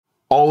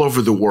All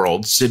over the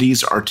world,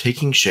 cities are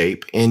taking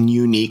shape in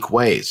unique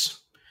ways.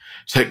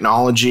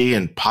 Technology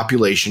and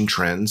population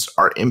trends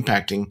are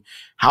impacting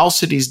how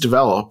cities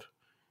develop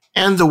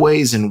and the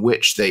ways in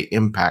which they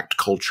impact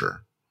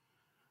culture.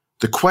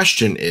 The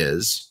question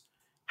is,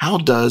 how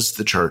does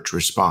the church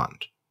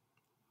respond?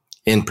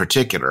 In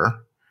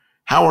particular,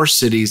 how are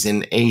cities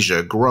in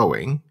Asia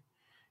growing,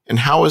 and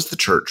how is the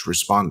church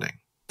responding?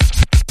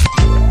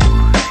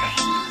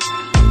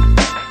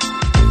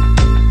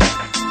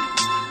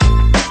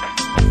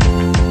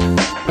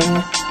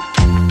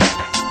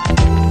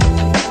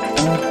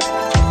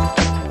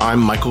 I'm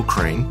Michael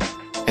Crane,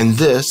 and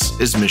this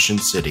is Mission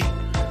City,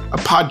 a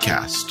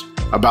podcast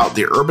about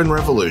the urban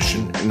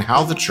revolution and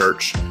how the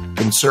church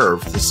can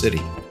serve the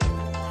city.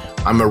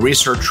 I'm a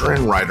researcher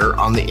and writer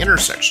on the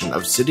intersection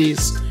of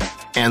cities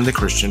and the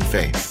Christian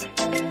faith.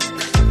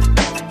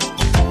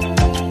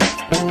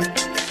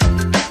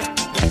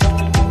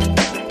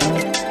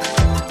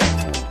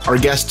 Our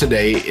guest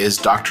today is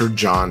Dr.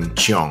 John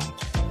Cheong,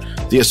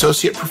 the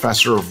Associate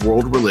Professor of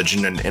World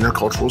Religion and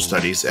Intercultural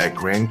Studies at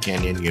Grand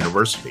Canyon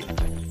University.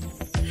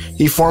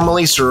 He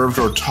formerly served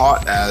or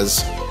taught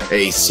as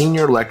a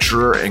senior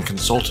lecturer and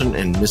consultant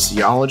in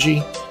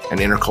missiology and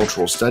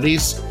intercultural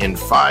studies in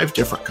 5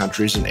 different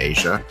countries in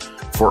Asia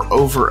for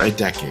over a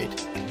decade.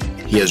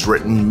 He has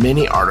written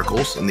many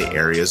articles in the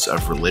areas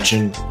of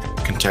religion,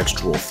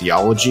 contextual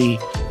theology,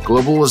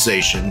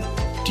 globalization,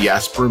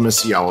 diaspora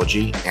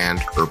missiology,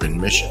 and urban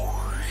mission,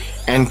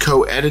 and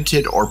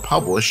co-edited or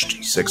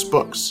published 6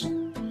 books.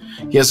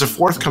 He has a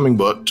forthcoming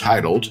book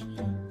titled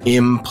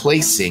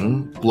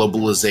Emplacing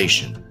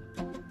Globalization: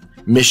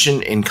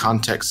 Mission in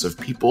Context of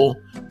People,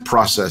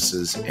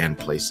 Processes, and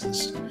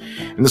Places.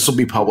 And this will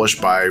be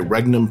published by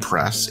Regnum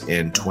Press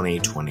in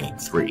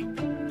 2023.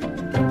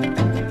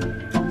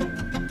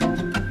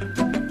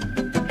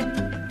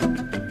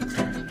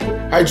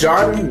 Hi,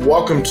 John.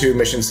 Welcome to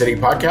Mission City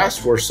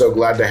Podcast. We're so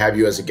glad to have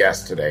you as a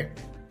guest today.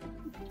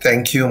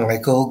 Thank you,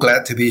 Michael.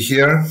 Glad to be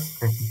here.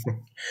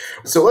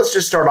 So let's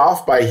just start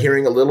off by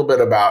hearing a little bit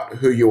about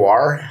who you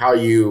are, how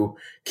you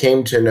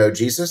came to know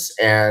Jesus,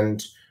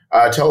 and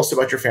tell us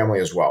about your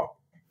family as well.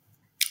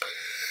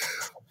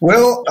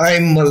 Well,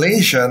 I'm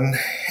Malaysian,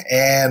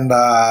 and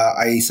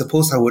I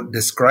suppose I would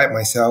describe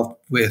myself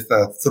with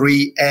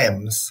 3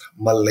 M's: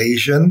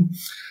 Malaysian,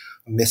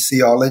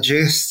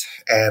 missiologist,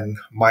 and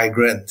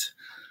migrant.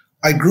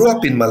 I grew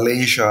up in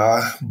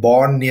Malaysia,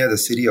 born near the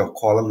city of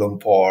Kuala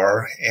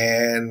Lumpur,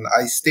 and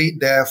I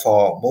stayed there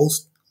for all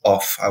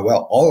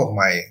of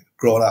my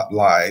grown-up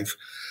life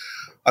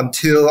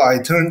until I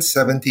turned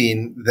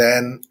 17.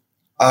 Then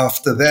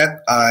after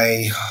that,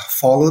 I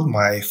followed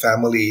my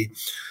family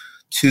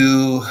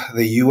to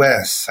the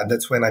US, and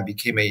that's when I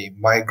became a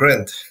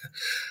migrant.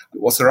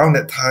 It was around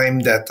that time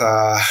that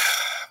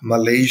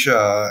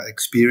Malaysia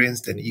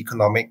experienced an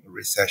economic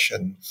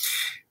recession.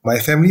 My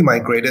family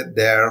migrated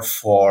there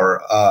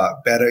for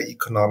better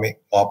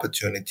economic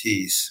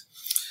opportunities.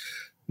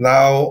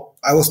 Now,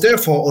 I was there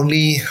for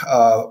only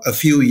a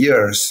few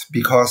years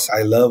because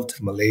I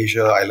loved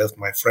Malaysia. I loved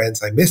my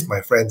friends. I missed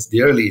my friends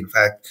dearly, in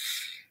fact.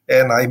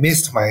 And I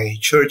missed my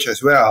church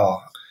as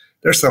well.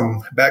 There's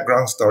some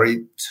background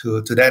story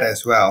to that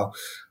as well.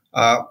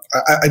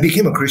 I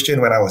became a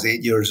Christian when I was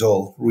 8 years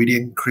old,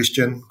 reading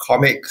Christian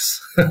comics,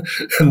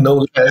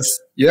 no less.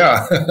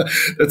 Yeah,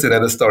 that's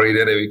another story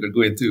that we could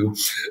go into.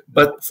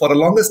 But for the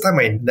longest time,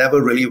 I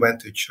never really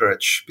went to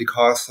church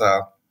because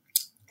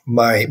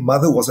my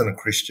mother wasn't a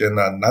Christian.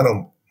 None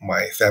of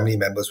my family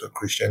members were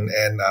Christian.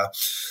 And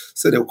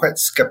so they were quite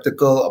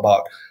skeptical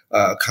about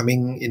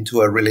coming into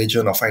a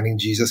religion or finding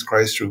Jesus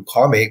Christ through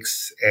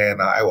comics.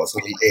 And I was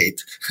only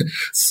 8.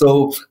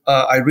 So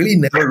I really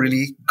never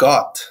really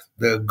got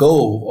the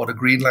go or the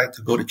green light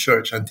to go to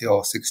church until I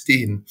was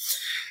 16.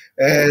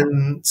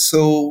 And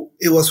so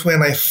it was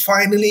when I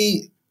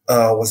finally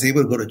was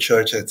able to go to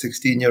church at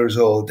 16 years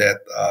old that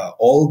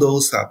all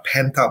those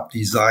pent-up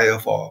desire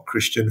for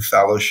Christian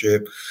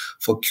fellowship,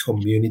 for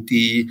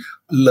community,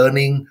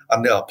 learning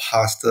under a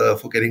pastor,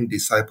 for getting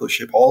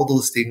discipleship, all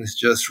those things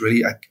just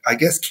really, I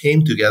guess,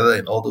 came together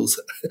in all those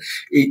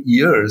 8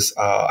 years.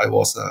 I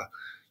was,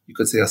 you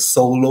could say, a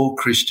solo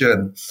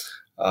Christian,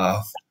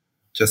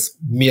 just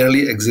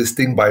merely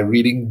existing by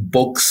reading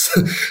books,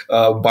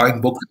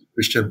 buying books at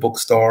Christian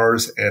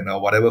bookstores, and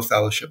whatever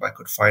fellowship I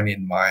could find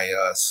in my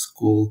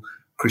school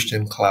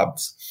Christian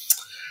clubs.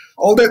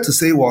 All that to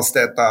say was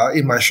that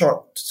in my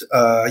short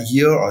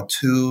year or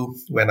two,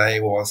 when I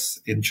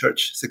was in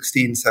church,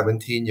 16,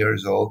 17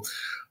 years old,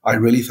 I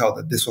really felt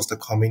that this was the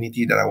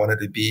community that I wanted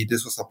to be.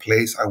 This was a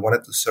place I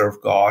wanted to serve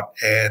God.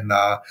 And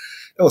that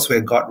was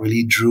where God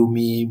really drew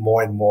me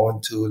more and more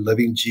into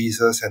loving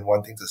Jesus and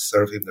wanting to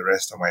serve him the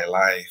rest of my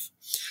life.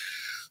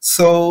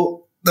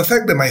 So the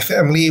fact that my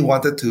family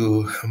wanted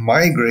to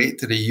migrate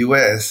to the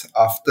US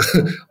after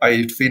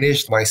I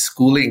finished my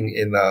schooling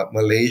in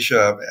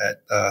Malaysia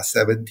at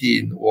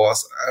 17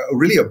 was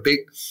really a big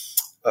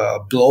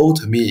blow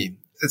to me.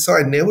 And so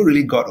I never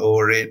really got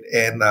over it.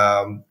 And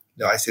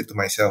I said to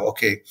myself,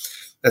 okay,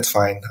 that's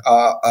fine.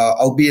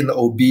 I'll be an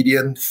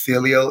obedient,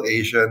 filial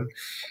Asian,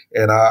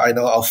 and I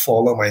know I'll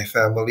follow my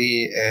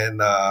family,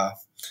 and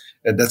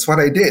that's what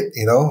I did,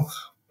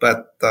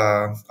 But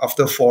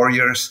after 4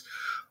 years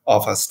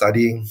of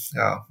studying,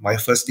 my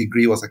first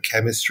degree was a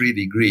chemistry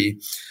degree.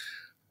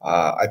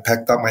 I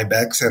packed up my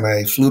bags and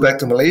I flew back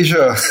to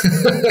Malaysia.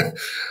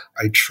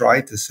 I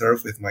tried to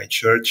serve with my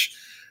church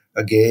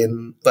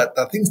again, but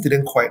things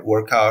didn't quite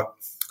work out.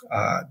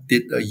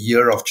 Did a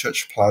year of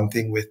church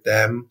planting with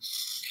them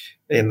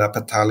in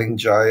Petaling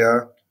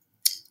Jaya,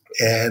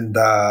 and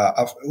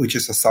which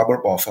is a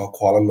suburb of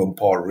Kuala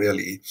Lumpur,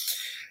 really.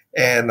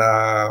 And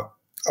I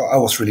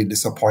was really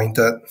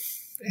disappointed.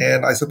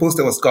 And I suppose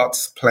that was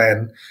God's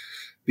plan,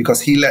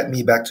 because he led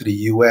me back to the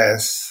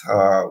US,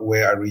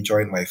 where I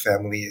rejoined my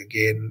family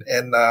again.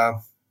 And,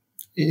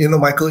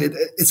 Michael, it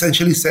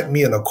essentially set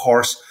me on a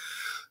course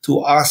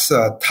to ask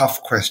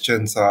tough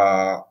questions.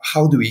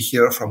 How do we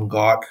hear from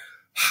God?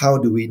 How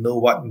do we know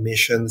what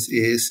missions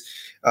is?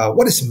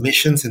 What is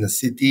missions in a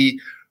city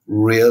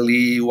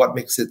really? What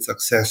makes it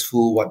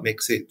successful? What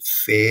makes it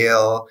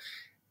fail?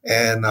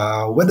 And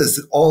where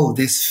does all of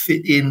this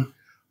fit in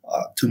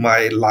to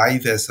my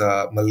life as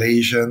a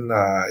Malaysian?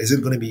 Is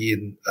it going to be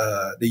in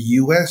the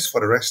US for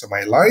the rest of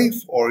my life?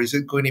 Or is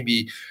it going to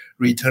be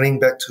returning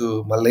back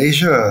to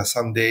Malaysia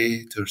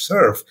someday to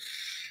serve?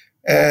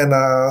 And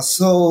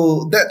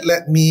so that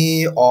led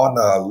me on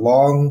a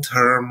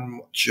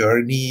long-term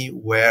journey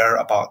where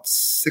about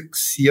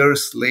 6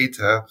 years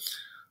later,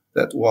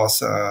 that was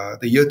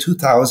the year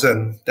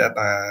 2000, that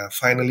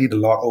finally the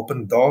Lord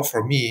opened the door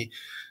for me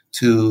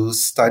to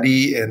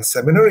study in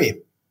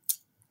seminary.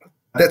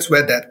 That's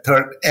where that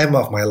third M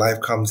of my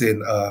life comes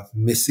in, a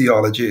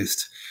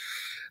missiologist.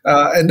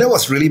 And that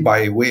was really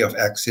by way of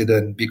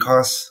accident,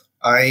 because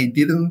I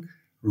didn't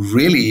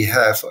really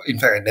have, in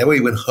fact, I never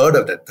even heard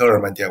of that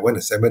term until I went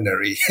to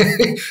seminary.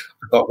 I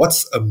thought,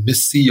 what's a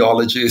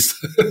missiologist?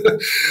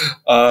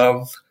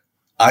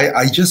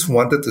 I just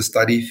wanted to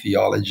study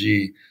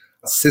theology,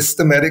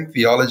 systematic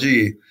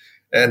theology.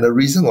 And the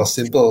reason was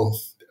simple.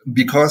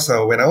 Because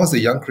when I was a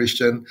young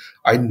Christian,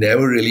 I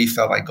never really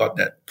felt I got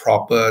that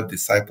proper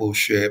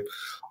discipleship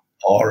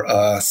or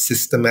a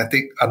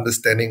systematic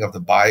understanding of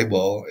the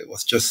Bible. It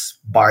was just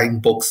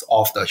buying books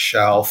off the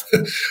shelf,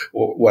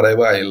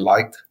 whatever I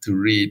liked to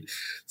read.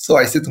 So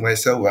I said to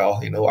myself, well,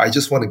 I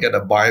just want to get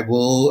a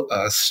Bible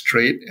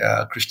straight,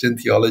 Christian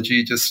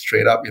theology just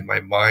straight up in my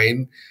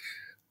mind.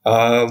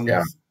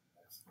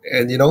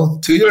 And,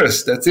 2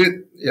 years, that's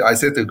it. I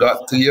said to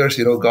God, 2 years,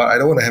 God, I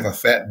don't want to have a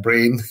fat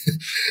brain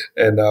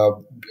and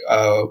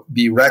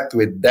be wrecked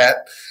with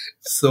that.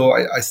 So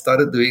I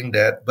started doing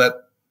that.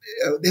 But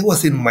it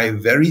was in my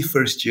very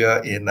first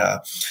year in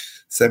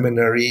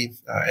seminary.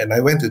 And I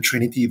went to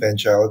Trinity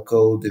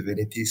Evangelical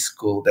Divinity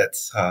School,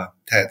 that's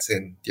TEDS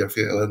in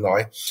Deerfield,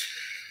 Illinois,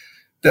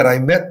 that I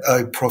met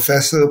a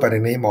professor by the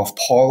name of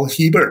Paul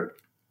Hebert.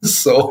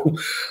 So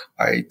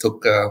I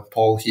took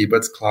Paul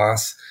Hebert's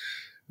class,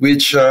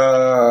 which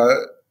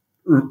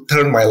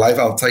turned my life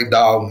upside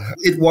down.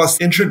 It was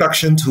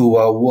Introduction to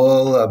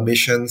World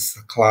Missions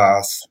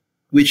class,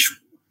 which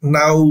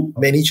now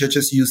many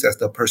churches use as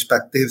the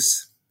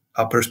Perspectives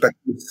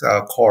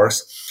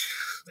course.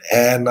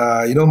 And,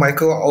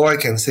 Michael, all I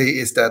can say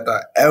is that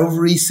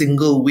every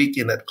single week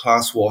in that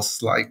class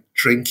was like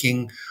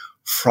drinking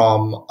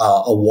from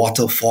a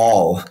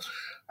waterfall.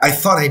 I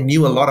thought I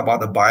knew a lot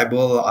about the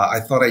Bible. I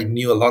thought I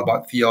knew a lot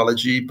about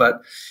theology,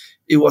 but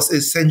it was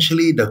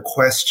essentially the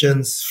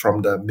questions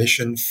from the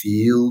mission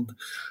field,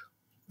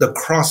 the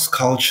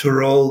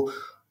cross-cultural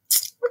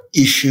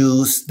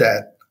issues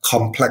that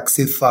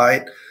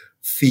complexified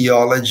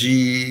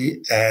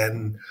theology,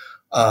 and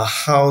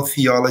how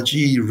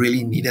theology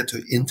really needed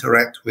to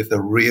interact with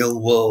the real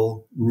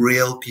world,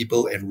 real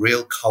people, and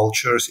real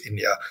cultures in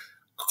their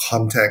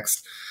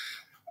context.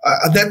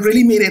 That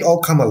really made it all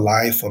come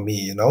alive for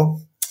me,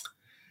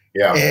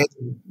 Yeah. And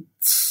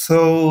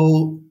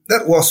so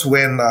that was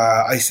when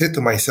I said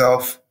to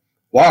myself,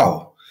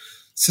 wow,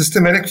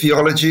 systematic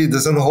theology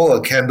doesn't hold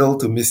a candle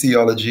to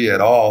missiology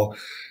at all.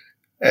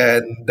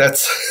 And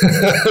that's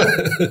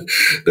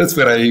that's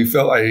when I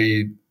felt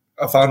I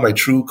found my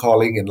true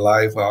calling in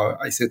life.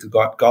 I said to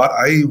God,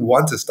 I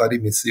want to study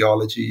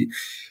missiology,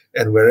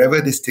 and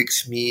wherever this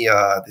takes me,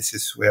 this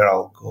is where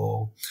I'll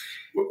go.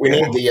 We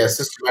need the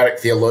systematic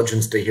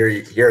theologians to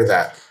hear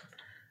that.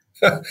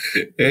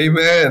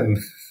 Amen.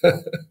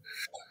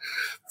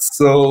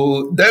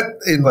 So that,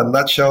 in a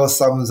nutshell,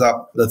 sums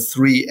up the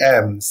 3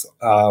 M's.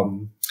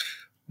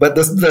 But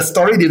the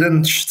story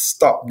didn't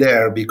stop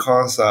there,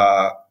 because,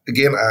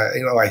 again,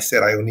 I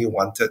said I only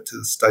wanted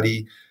to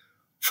study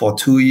for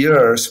 2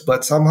 years,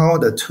 but somehow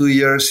the 2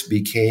 years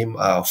became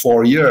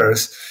 4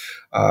 years.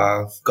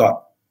 God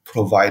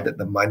provided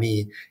the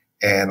money,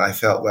 and I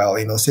felt, well,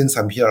 since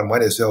I'm here, I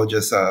might as well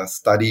just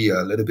study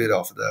a little bit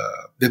of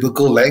the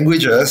biblical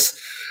languages.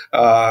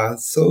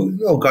 So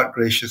God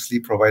graciously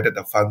provided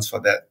the funds for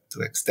that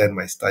to extend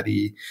my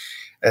study.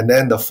 And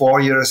then the 4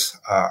 years,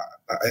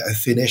 I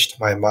finished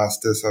my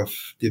Master's of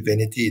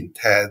Divinity in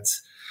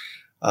TEDS.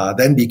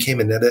 Then became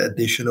another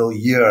additional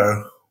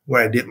year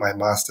where I did my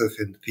master's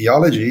in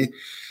theology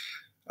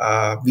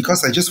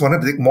because I just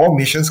wanted to take more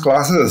missions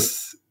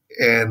classes.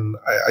 And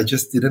I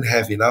just didn't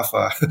have enough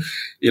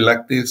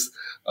electives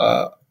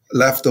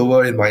left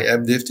over in my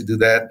MDiv to do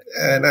that.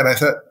 And I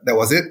thought that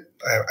was it.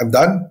 I'm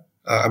done.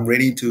 I'm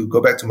ready to go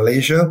back to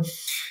Malaysia.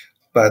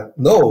 But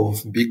no,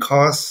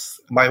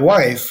 because my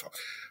wife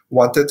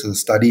wanted to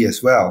study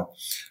as well.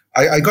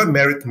 I got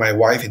married to my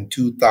wife in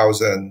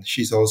 2000.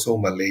 She's also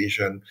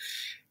Malaysian.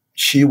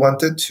 She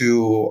wanted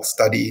to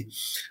study.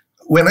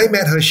 When I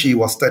met her, she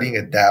was studying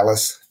at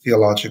Dallas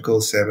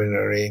Theological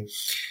Seminary.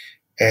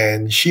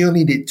 And she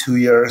only did 2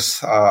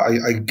 years.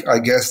 I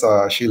guess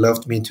she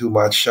loved me too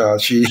much.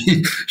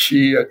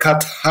 She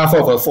cut half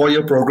of a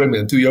 4-year program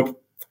in a 2-year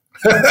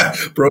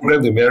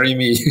program to marry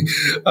me.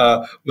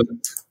 But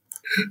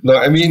no,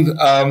 I mean,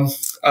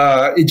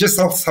 it just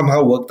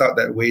somehow worked out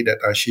that way that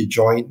she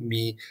joined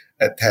me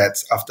at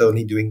TEDS after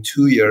only doing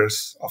 2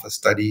 years of a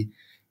study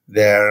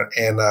there.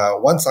 And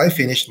once I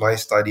finished my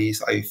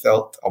studies, I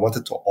felt I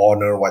wanted to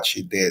honor what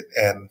she did.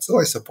 And so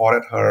I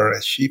supported her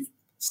as she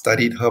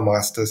studied her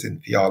master's in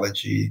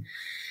theology.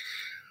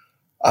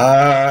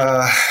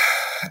 And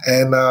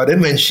then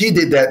when she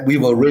did that, we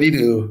were ready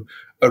to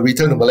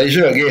return to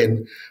Malaysia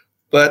again.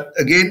 But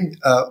again,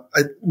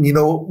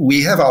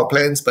 we have our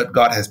plans, but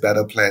God has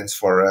better plans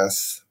for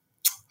us.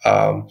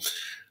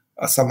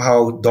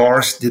 Somehow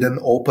doors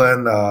didn't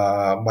open.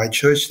 My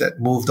church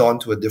that moved on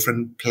to a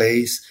different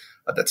place.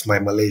 That's my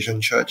Malaysian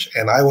church.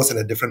 And I was in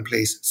a different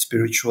place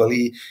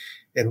spiritually.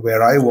 And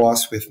where I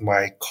was with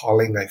my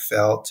calling, I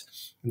felt.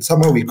 And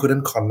somehow we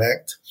couldn't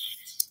connect.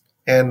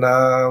 And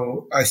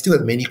I still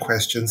had many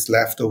questions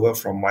left over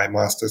from my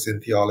master's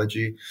in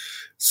theology.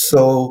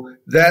 So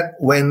that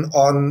went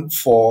on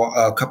for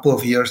a couple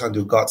of years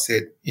until God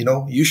said,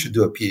 you should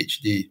do a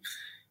PhD.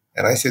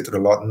 And I said to the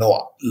Lord,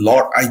 no,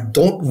 Lord, I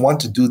don't want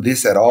to do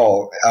this at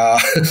all.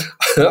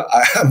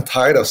 I'm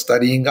tired of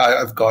studying.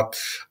 I've got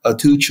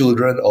 2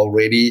 children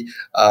already.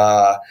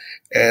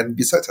 And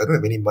besides, I don't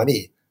have any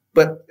money.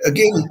 But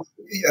again,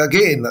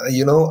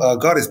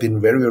 God has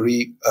been very,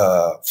 very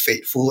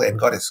faithful, and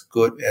God is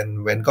good.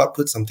 And when God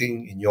puts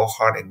something in your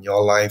heart and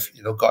your life,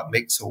 God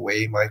makes a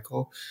way,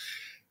 Michael.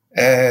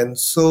 And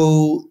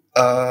so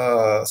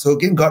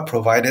again, God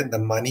provided the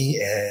money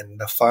and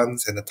the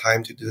funds and the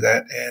time to do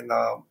that. And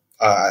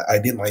I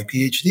did my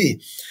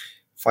PhD.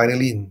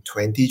 Finally, in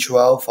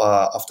 2012,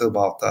 after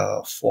about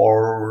 4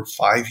 or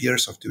 5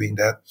 years of doing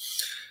that,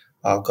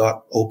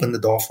 God opened the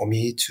door for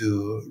me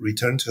to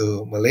return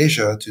to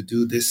Malaysia to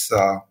do this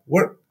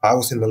work. I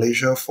was in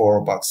Malaysia for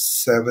about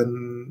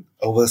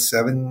over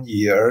 7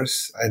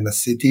 years in the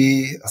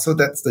city. So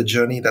that's the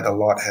journey that the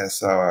Lord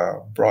has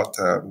brought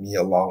me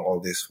along all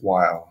this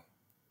while.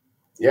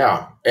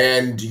 Yeah.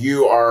 And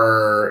you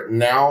are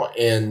now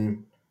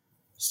in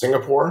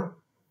Singapore?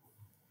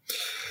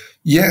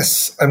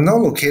 Yes, I'm now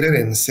located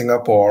in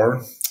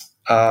Singapore.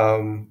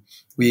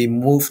 We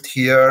moved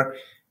here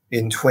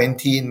in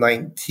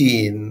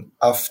 2019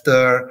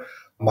 after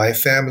my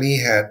family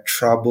had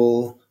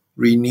trouble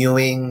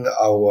renewing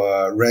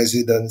our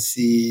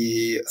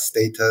residency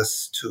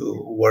status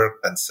to work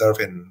and serve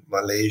in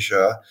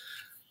Malaysia.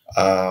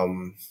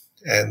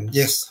 And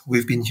yes,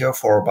 we've been here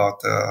for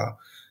about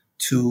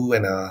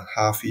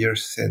 2.5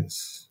 years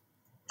since.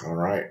 All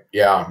right.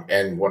 Yeah.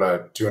 And what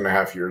a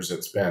 2.5 years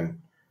it's been,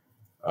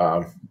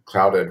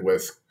 clouded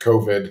with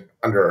COVID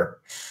under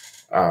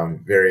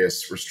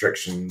various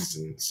restrictions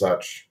and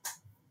such.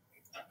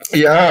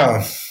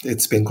 Yeah,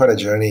 it's been quite a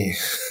journey.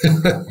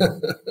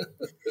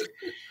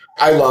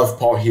 I love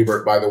Paul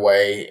Hebert, by the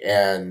way,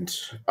 and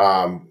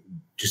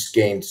just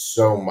gained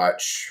so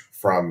much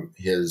from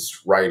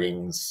his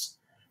writings.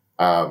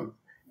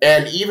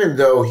 And even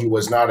though he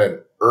was not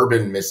an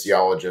urban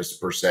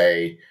missiologist per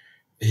se,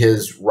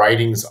 his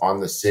writings on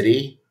the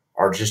city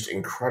are just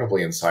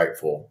incredibly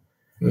insightful.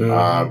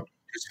 Mm-hmm.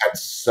 He's had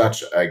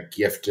such a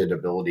gifted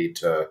ability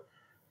to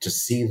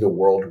see the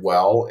world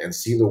well and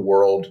see the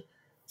world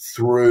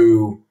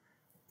through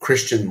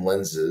Christian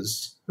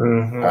lenses,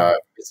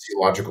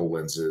 theological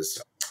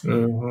lenses.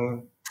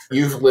 Mm-hmm.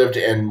 You've lived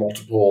in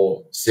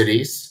multiple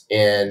cities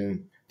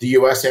in the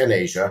U.S. and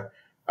Asia,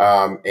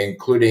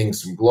 including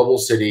some global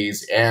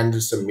cities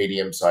and some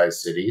medium-sized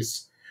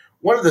cities.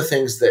 One of the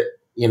things that,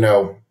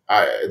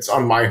 it's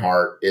on my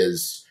heart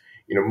is,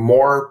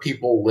 more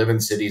people live in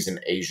cities in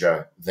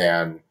Asia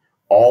than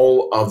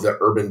all of the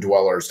urban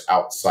dwellers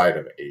outside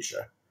of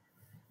Asia.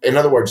 In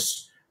other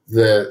words,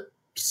 the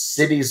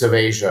cities of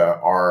Asia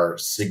are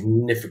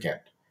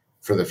significant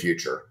for the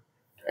future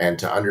and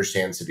to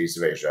understand cities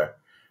of Asia.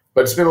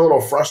 But it's been a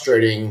little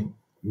frustrating.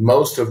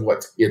 Most of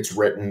what gets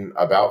written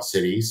about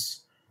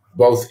cities,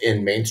 both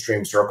in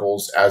mainstream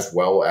circles as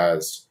well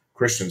as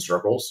Christian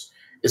circles,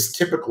 is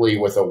typically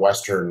with a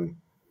Western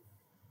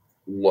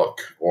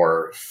look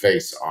or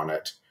face on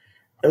it.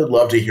 I would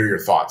love to hear your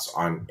thoughts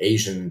on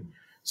Asian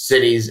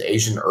cities,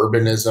 Asian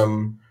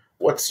urbanism.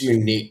 What's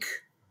unique?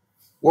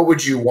 What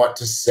would you want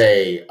to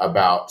say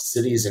about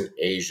cities in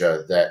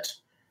Asia that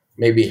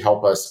maybe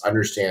help us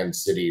understand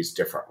cities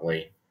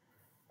differently,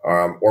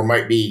 or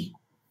might be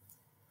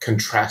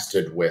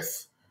contrasted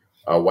with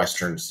a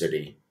Western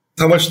city?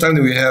 How much time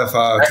do we have?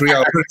 3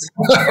 hours.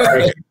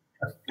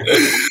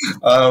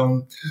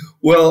 um,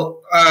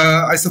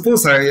 I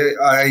suppose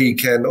I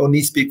can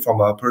only speak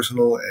from a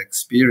personal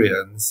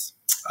experience.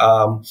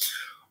 Um,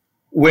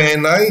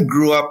 when I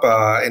grew up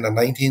in the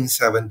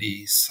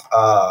 1970s,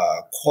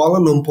 Kuala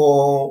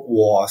Lumpur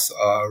was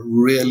a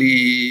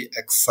really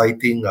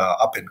exciting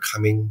up and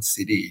coming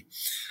city.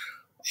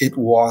 It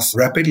was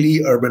rapidly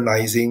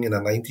urbanizing in the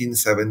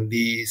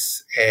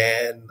 1970s.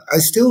 And I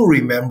still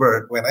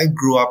remember when I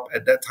grew up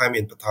at that time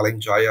in Petaling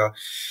Jaya,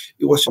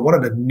 it was one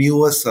of the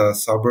newest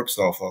suburbs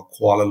of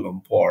Kuala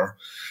Lumpur.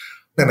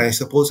 And I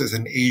suppose as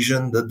an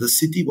Asian, the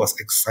city was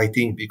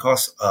exciting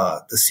because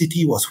the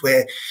city was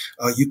where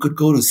you could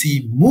go to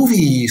see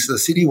movies. The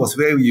city was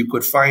where you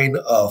could find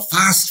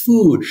fast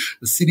food.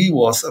 The city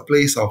was a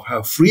place of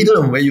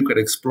freedom where you could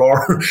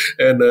explore.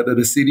 And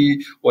the city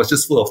was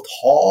just full of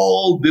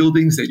tall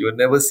buildings that you had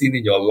never seen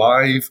in your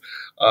life,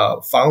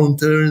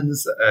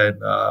 fountains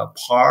and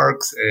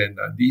parks and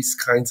these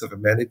kinds of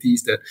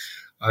amenities that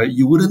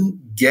you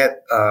wouldn't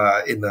get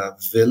in a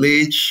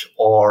village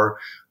or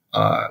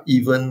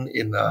even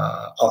in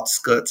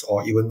outskirts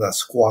or even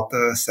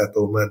squatter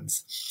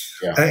settlements.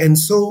 Yeah. And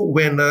so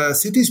when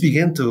cities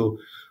began to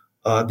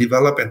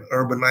develop and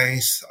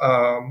urbanize,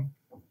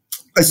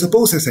 I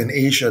suppose as an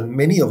Asian,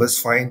 many of us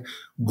find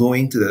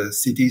going to the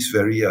cities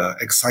very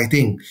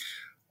exciting.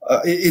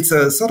 It's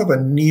a sort of a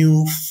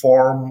new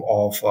form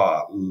of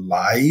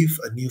life,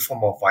 a new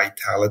form of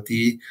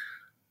vitality,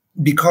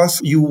 because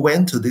you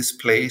went to this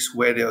place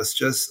where there's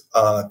just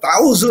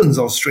thousands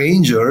of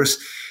strangers.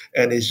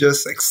 And it's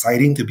just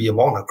exciting to be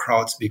among the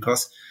crowds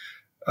because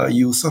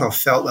you sort of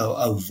felt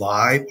a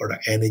vibe or the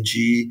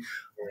energy.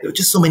 There were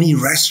just so many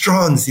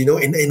restaurants, in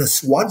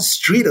one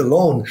street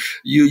alone,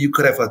 you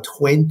could have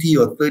 20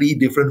 or 30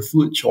 different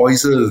food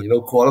choices.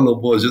 Kuala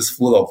Lumpur is just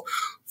full of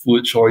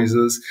food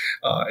choices.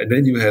 And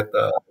then you had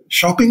the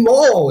shopping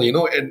mall,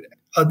 and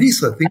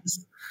these are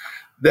things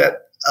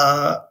that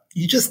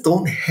you just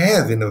don't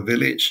have in a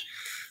village.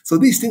 So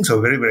these things are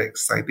very, very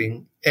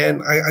exciting.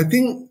 And I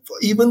think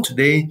even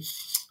today,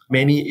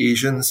 many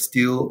Asians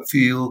still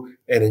feel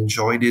and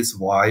enjoy this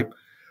vibe.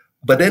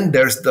 But then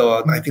there's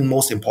I think,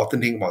 most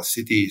important thing about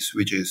cities,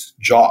 which is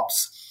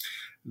jobs.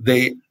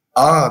 They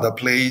are the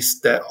place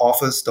that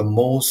offers the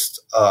most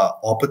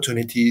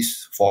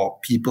opportunities for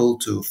people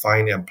to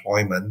find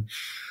employment.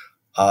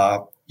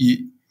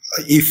 Even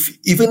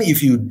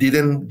if you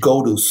didn't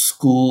go to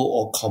school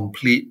or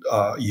complete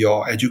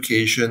your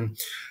education,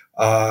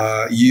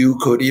 you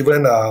could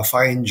even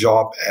find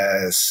job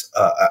as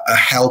a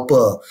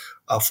helper.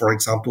 For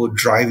example,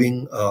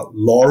 driving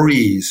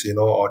lorries,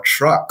 or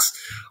trucks,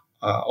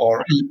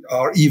 or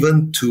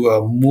even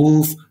to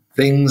move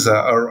things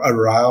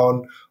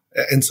around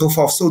and so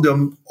forth. So there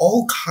are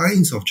all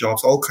kinds of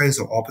jobs, all kinds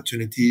of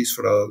opportunities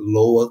for the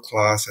lower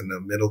class and the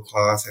middle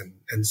class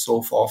and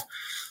so forth.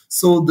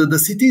 So the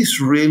cities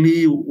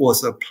really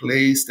was a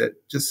place that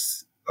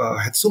just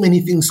had so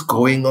many things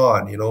going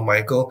on,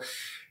 Michael.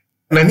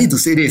 And I need to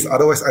say this,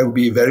 otherwise I would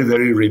be very,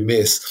 very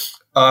remiss.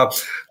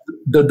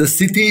 The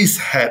cities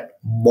had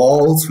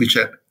malls which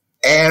had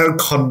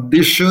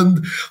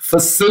air-conditioned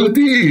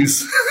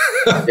facilities.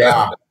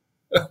 Yeah.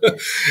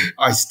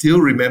 I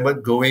still remember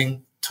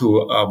going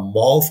to a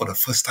mall for the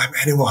first time,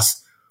 and it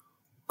was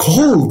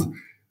cold,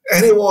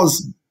 and it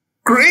was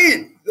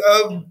great,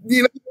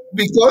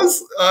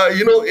 because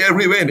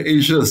everywhere in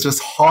Asia is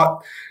just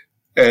hot.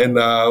 And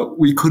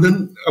we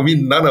couldn't,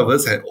 none of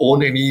us had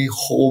owned any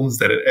homes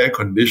that had air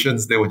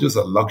conditions. They were just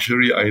a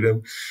luxury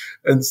item.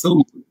 And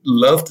so we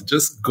loved to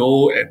just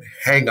go and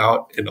hang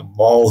out in the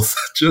malls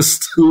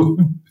just to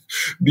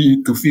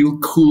feel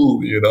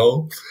cool,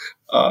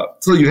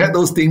 So you had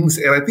those things.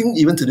 And I think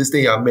even to this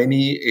day,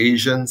 many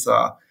Asians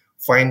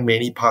find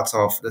many parts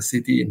of the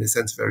city, in a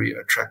sense, very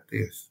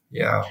attractive.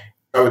 Yeah.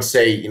 I would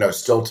say,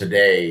 still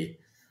today,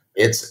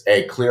 it's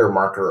a clear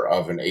marker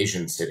of an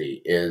Asian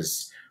city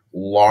is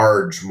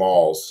large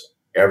malls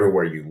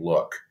everywhere you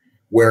look.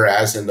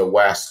 Whereas in the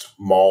West,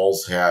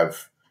 malls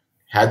have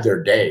had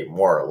their day,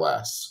 more or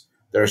less.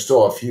 There are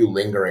still a few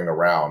lingering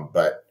around,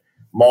 but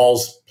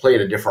malls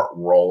played a different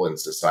role in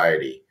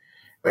society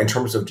in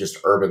terms of just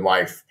urban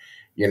life,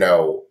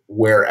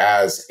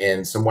 whereas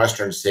in some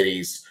Western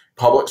cities,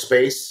 public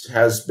space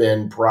has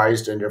been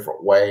prized in a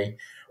different way,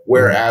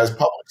 whereas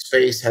public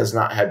space has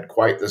not had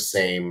quite the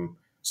same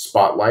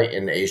spotlight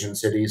in Asian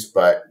cities,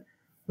 but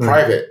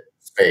private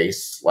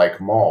space like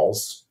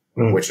malls,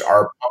 which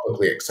are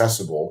publicly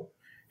accessible,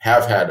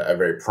 have had a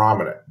very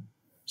prominent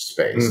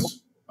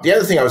space. The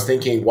other thing I was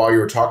thinking while you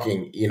were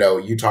talking,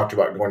 you talked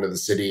about going to the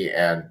city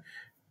and,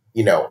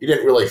 you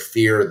didn't really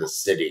fear the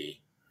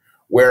city.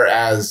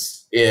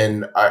 Whereas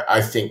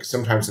I think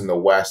sometimes in the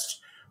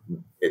West,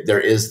 there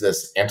is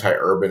this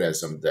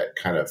anti-urbanism that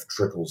kind of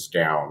trickles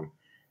down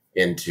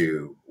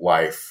into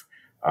life.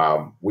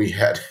 We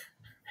had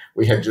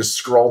we had just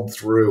scrolled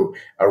through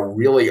a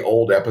really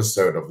old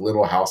episode of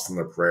Little House on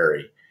the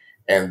Prairie,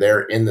 and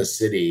they're in the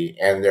city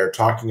and they're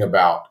talking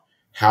about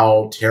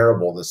how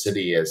terrible the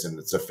city is and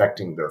it's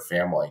affecting their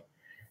family.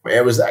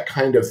 It was that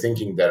kind of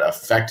thinking that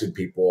affected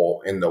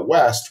people in the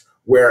West,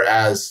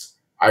 whereas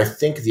I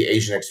think the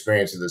Asian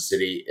experience of the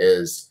city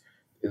there's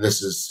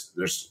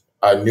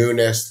a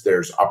newness,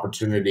 there's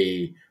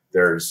opportunity,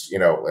 there's,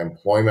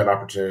 employment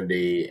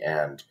opportunity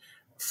and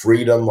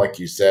freedom, like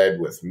you said,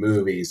 with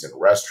movies and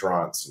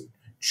restaurants and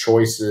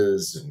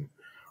choices and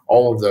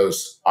all of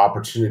those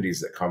opportunities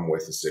that come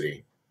with the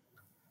city.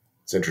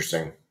 It's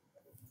interesting.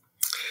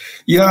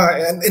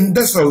 Yeah, and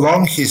there's a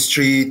long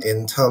history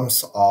in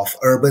terms of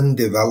urban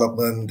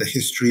development, the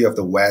history of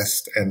the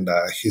West, and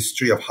the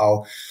history of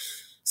how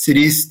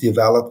cities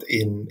developed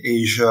in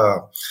Asia.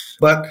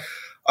 But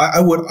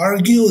I would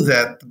argue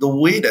that the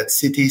way that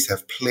cities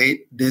have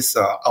played this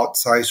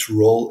outsized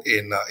role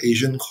in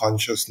Asian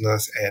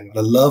consciousness and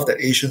the love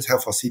that Asians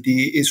have for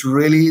city is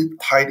really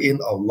tied in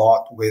a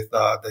lot with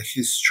the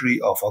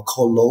history of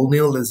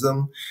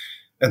colonialism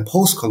and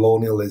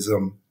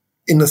post-colonialism,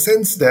 in the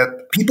sense that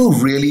people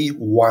really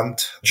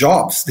want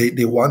jobs.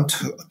 They want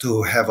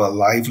to have a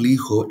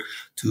livelihood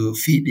to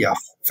feed their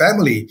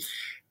family.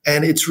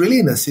 And it's really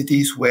in the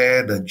cities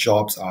where the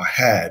jobs are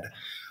had.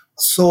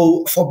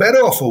 So for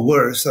better or for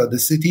worse, the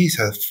cities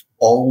have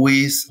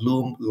always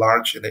loomed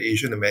large in the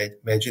Asian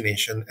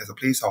imagination as a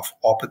place of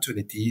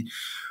opportunity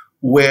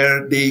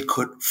where they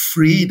could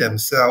free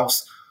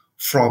themselves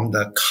from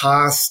the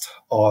caste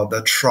or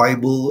the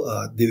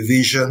tribal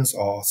divisions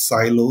or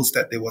silos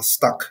that they were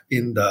stuck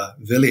in the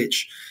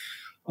village,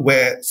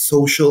 where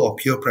social or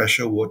peer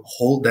pressure would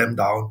hold them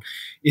down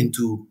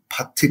into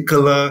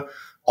particular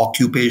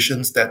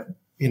occupations that,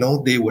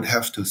 they would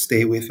have to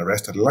stay with the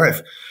rest of their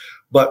life.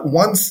 But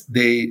once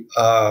they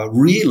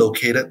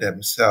relocated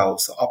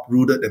themselves,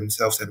 uprooted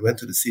themselves and went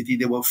to the city,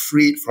 they were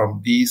freed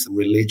from these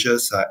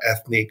religious,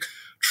 ethnic,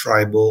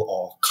 tribal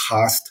or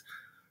caste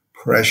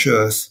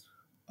pressures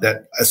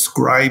that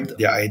ascribed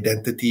their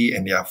identity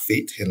and their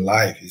fate in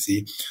life, you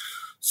see.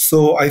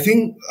 So I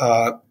think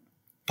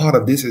part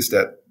of this is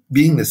that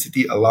being in the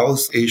city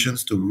allows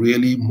Asians to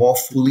really more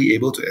fully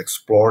able to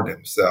explore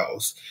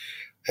themselves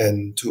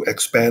and to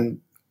expand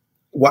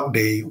what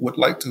they would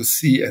like to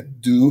see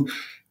and do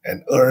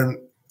and earn.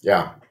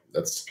 Yeah,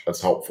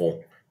 that's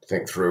helpful to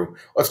think through.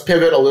 Let's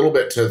pivot a little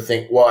bit to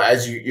think, well,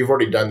 as you've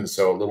already done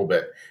so a little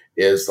bit,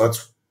 is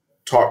let's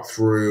talk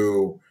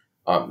through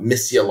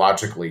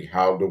missiologically,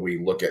 how do we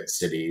look at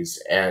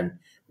cities, and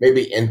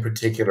maybe in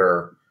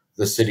particular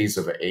the cities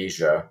of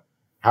Asia?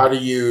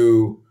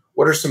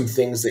 What are some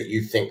things that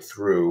you think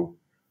through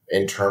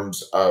in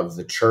terms of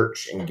the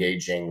church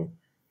engaging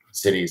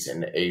cities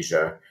in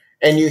Asia?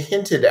 And you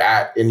hinted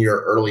at in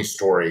your early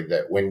story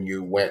that when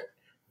you went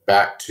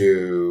back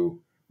to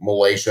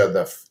Malaysia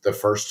the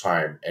first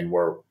time and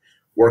were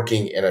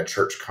working in a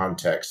church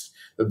context,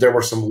 that there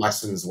were some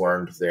lessons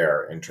learned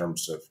there in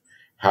terms of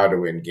how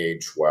to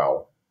engage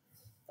well.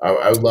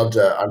 I would love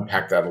to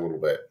unpack that a little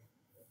bit.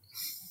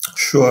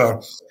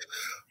 Sure.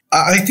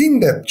 I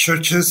think that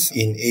churches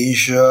in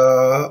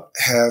Asia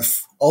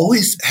have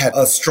always had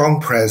a strong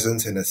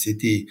presence in the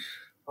city.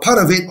 Part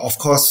of it, of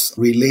course,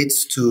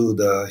 relates to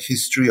the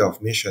history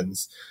of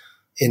missions.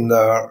 In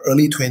the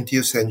early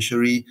 20th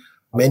century,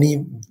 many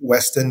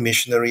Western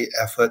missionary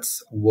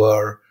efforts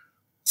were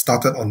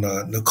started on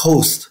the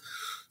coast.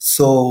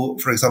 So,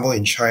 for example,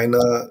 in China,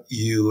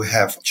 you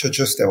have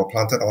churches that were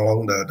planted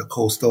along the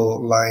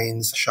coastal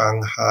lines,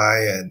 Shanghai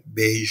and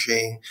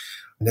Beijing,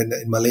 and then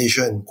in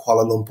Malaysia and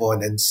Kuala Lumpur,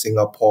 and then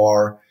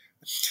Singapore.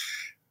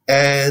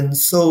 And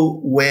so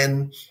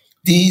when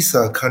these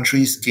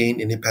countries gained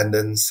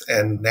independence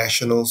and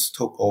nationals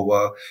took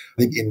over,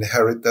 they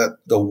inherited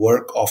the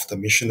work of the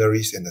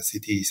missionaries in the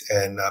cities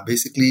and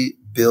basically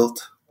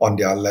built on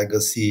their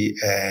legacy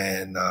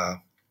and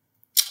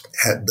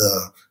had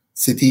the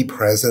city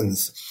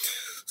presence.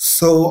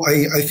 So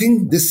I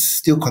think this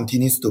still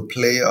continues to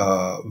play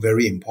a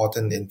very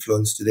important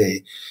influence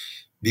today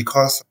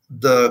because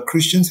the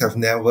Christians have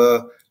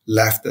never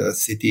left the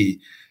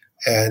city.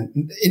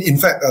 And in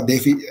fact,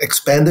 they've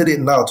expanded it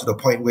now to the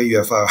point where you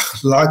have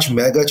large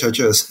mega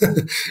churches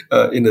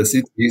in the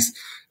cities.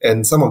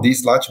 And some of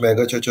these large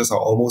mega churches are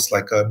almost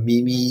like a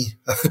mini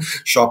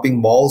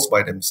shopping malls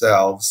by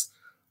themselves,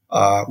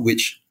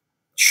 which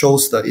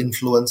shows the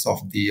influence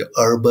of the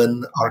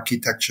urban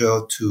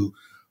architecture to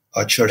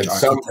church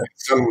architecture.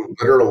 Some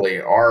literally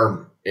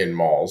are in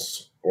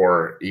malls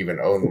or even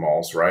own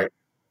malls, right?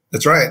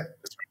 That's right.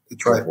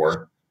 That's right.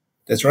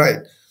 That's right.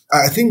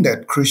 I think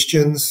that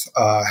Christians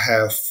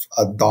have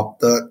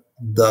adopted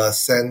the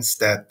sense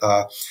that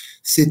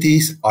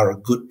cities are a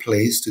good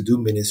place to do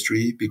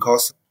ministry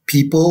because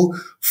people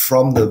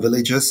from the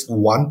villages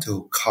want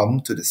to come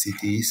to the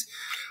cities.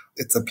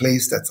 It's a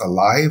place that's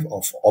alive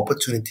of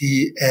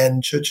opportunity,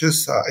 and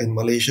churches in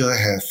Malaysia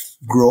have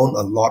grown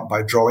a lot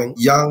by drawing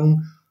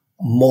young,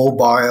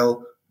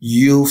 mobile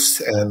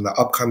youths and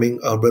upcoming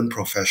urban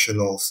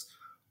professionals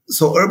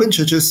So urban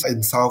churches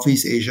in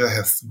Southeast Asia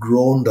have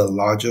grown the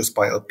largest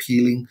by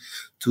appealing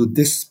to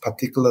this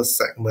particular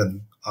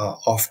segment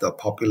of the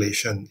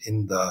population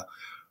in the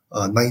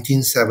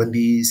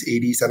 1970s,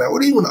 80s, and I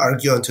would even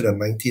argue into the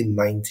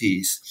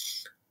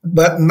 1990s.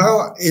 But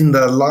now in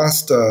the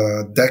last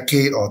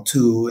decade or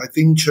two, I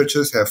think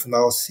churches have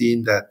now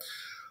seen that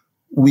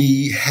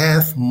we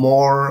have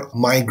more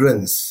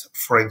migrants.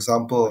 For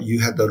example,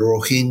 you had the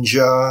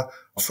Rohingya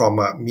from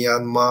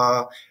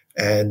Myanmar,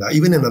 and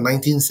even in the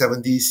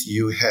 1970s,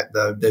 you had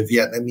the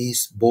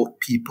Vietnamese boat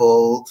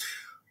people.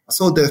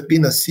 So there's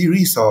been a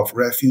series of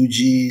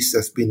refugees,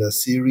 there's been a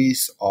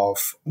series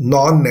of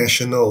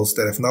non-nationals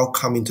that have now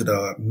come into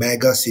the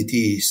mega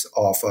cities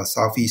of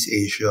Southeast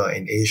Asia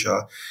and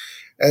Asia.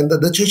 And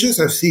the churches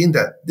have seen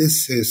that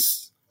this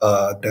is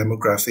a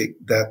demographic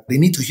that they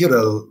need to hear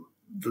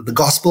the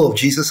gospel of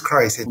Jesus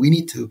Christ, and we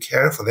need to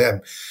care for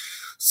them.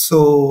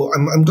 So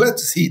I'm glad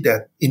to see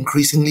that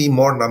increasingly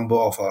more number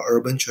of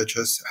urban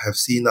churches have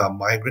seen a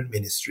migrant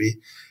ministry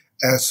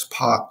as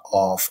part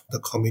of the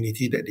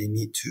community that they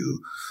need to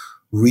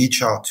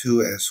reach out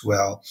to as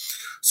well.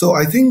 So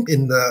I think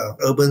in the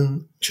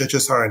urban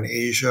churches are in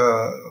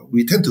Asia,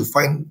 we tend to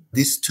find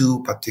these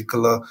two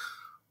particular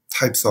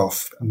types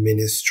of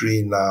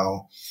ministry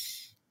now.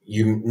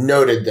 You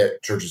noted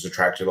that churches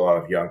attracted a lot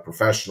of young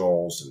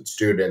professionals and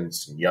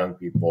students and young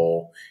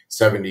people,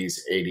 70s,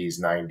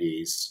 80s,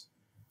 90s.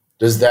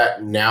 Does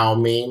that now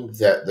mean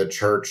that the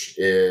church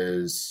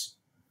is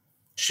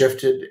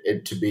shifted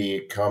it to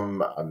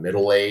become a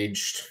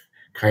middle-aged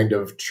kind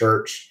of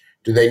church?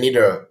 Do they need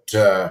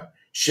to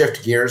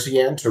shift gears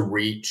again to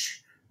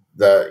reach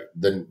the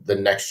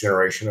next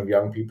generation of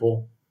young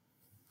people?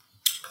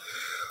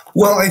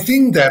 Well, I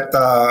think that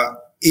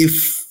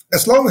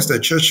as long as the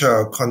church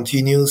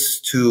continues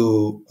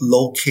to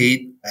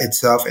locate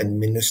itself and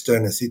minister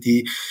in the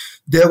city,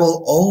 there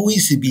will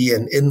always be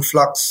an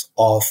influx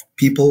of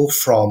people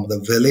from the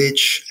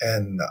village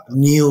and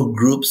new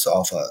groups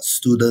of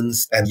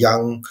students and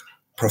young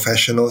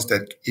professionals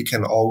that it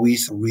can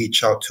always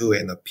reach out to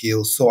and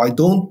appeal. So I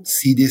don't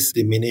see this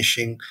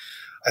diminishing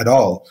at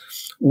all.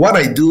 What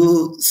I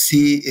do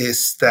see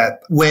is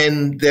that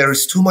when there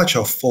is too much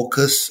of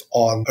focus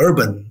on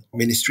urban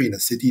ministry in a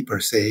city per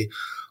se,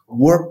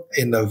 work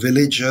in the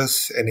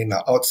villages and in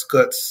the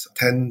outskirts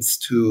tends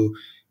to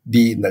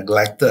be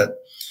neglected.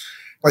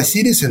 I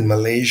see this in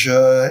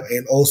Malaysia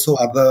and also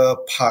other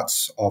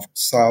parts of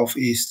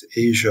Southeast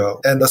Asia.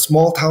 And the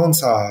small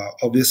towns are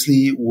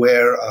obviously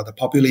where the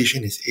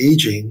population is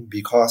aging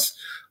because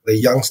the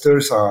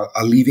youngsters are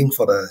leaving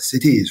for the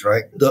cities,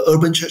 right? The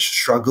urban church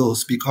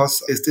struggles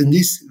because it's in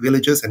these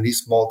villages and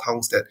these small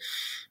towns that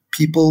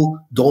people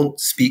don't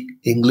speak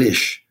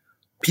English.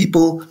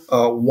 People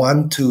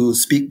want to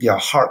speak their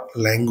heart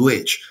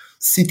language.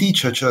 City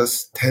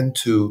churches tend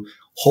to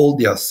hold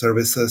their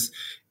services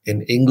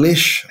in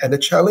English. And the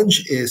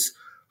challenge is,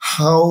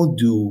 how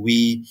do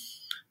we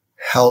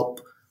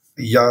help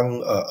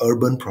young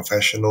urban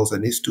professionals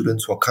and these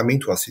students who are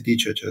coming to our city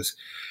churches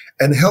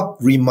and help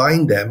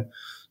remind them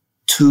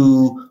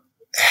to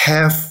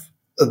have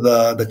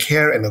the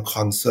care and the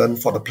concern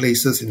for the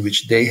places in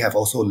which they have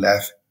also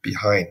left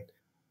behind?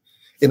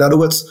 In other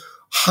words,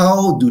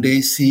 how do they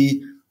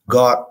see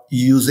God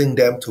using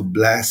them to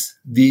bless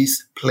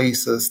these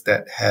places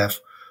that have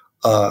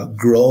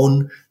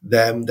grown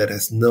them, that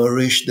has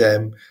nourished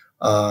them,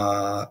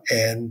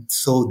 and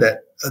so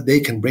that they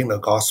can bring the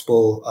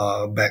gospel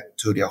back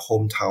to their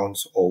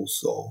hometowns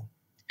also.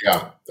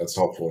 Yeah, that's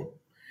helpful.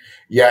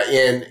 Yeah,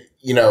 and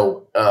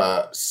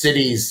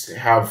cities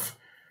have,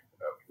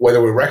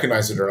 whether we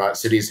recognize it or not,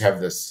 cities have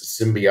this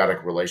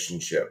symbiotic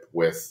relationship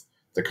with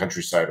the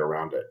countryside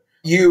around it.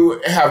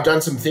 You have done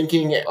some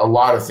thinking, a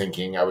lot of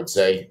thinking, I would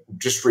say,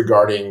 just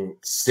regarding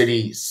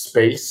city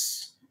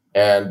space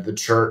and the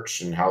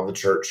church and how the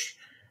church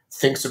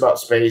thinks about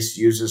space,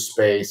 uses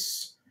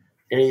space.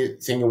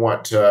 Anything you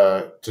want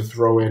to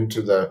throw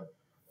into the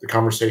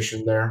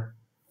conversation there?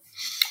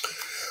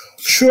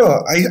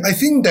 Sure. I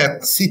think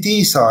that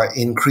cities are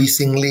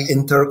increasingly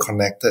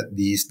interconnected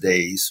these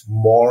days,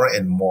 more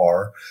and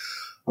more.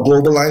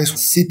 Globalized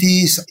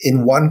cities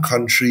in one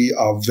country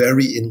are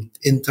very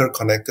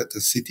interconnected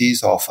to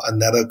cities of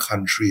another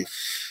country.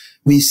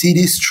 We see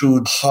this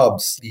through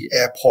hubs, the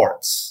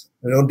airports.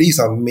 These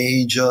are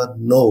major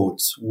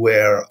nodes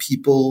where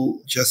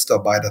people just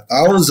by the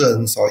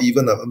thousands or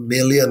even a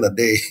million a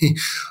day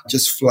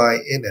just fly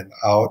in and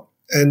out.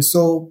 And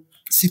so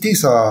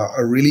cities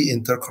are really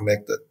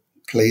interconnected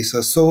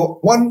places. So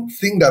one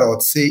thing that I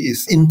would say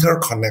is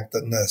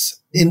interconnectedness.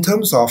 In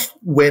terms of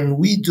when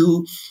we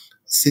do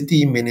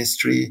city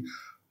ministry,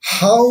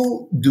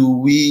 how do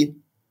we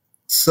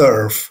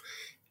serve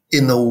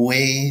in a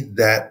way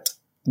that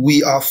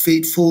we are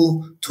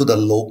faithful to the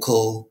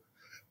local,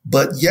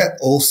 but yet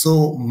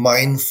also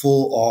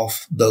mindful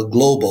of the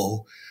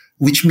global,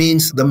 which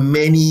means the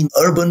many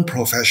urban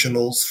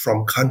professionals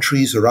from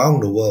countries around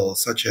the world,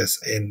 such as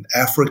in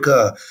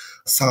Africa,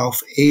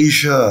 South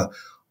Asia,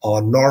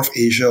 or North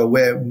Asia,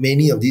 where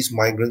many of these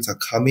migrants are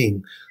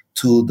coming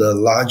to the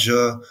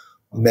larger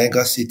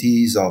mega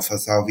cities of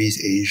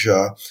Southeast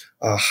Asia.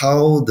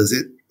 How does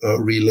it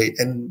relate?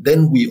 And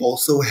then we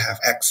also have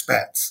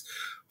expats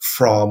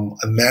from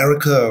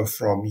America,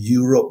 from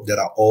Europe that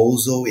are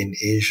also in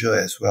Asia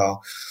as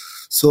well.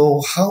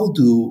 So how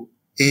do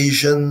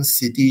Asian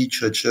city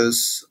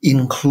churches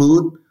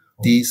include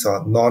these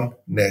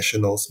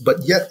non-nationals, but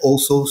yet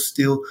also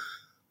still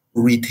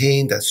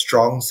retain that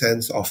strong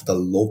sense of the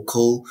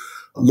local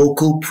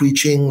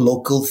preaching,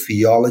 local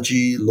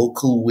theology,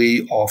 local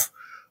way of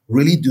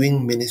really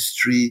doing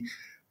ministry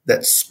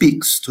that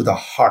speaks to the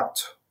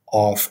heart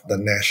of the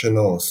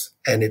nationals.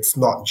 And it's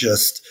not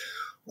just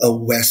a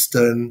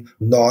Western,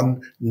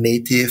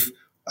 non-native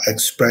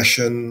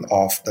expression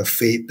of the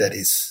faith that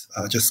is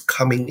just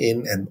coming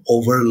in and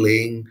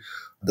overlaying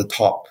the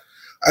top.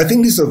 I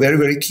think this is a very,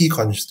 very key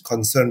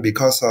concern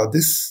because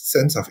this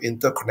sense of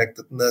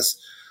interconnectedness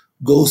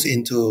goes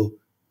into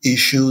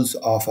issues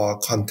of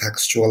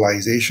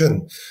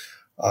contextualization.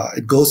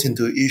 It goes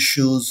into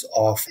issues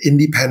of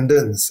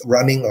independence,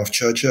 running of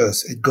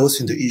churches. It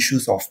goes into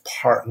issues of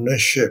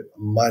partnership,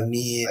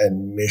 money,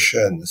 and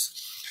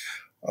missions.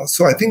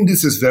 So I think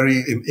this is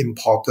very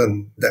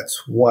important.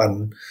 That's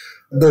one.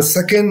 The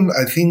second,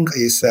 I think,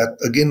 is that,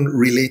 again,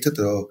 related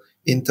to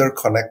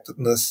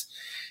interconnectedness,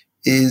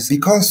 is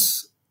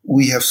because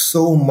we have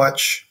so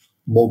much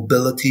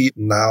mobility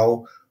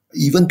now.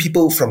 Even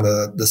people from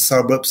the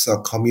suburbs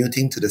are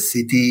commuting to the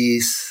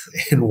cities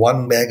in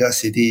one mega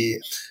city.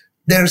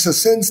 There's a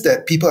sense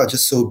that people are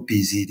just so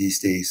busy these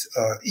days.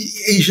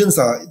 Asians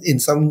are, in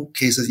some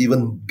cases,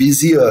 even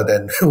busier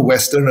than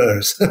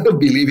Westerners,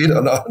 believe it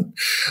or not.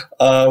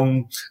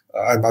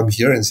 I'm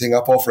here in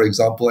Singapore, for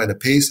example, and the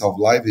pace of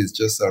life is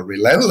just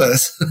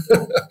relentless.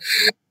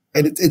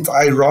 And it's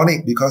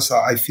ironic because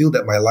I feel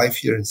that my life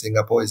here in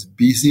Singapore is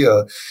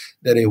busier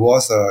than it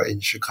was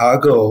in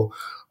Chicago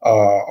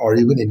or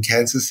even in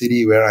Kansas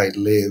City, where I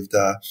lived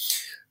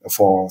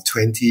for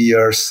 20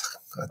 years.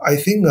 I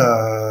think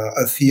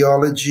a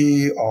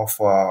theology of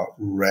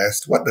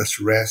rest. What does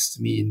rest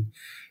mean?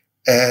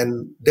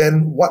 And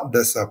then what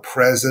does a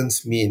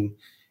presence mean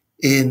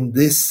in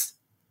this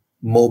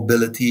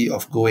mobility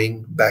of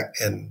going back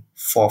and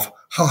forth?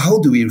 How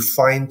do we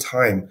find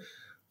time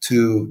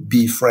to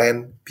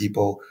befriend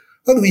people?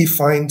 How do we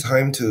find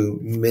time to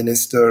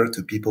minister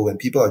to people when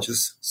people are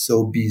just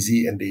so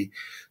busy and they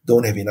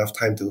don't have enough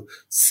time to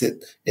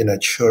sit in a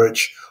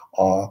church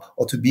or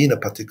to be in a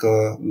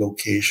particular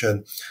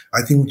location?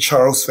 I think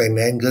Charles Van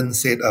Engen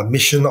said a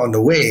mission on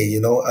the way,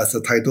 as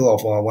the title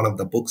of one of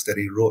the books that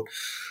he wrote.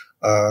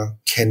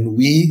 Can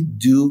we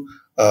do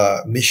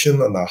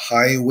mission on the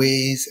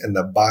highways and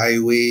the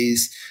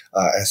byways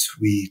as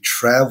we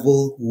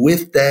travel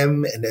with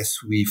them and as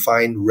we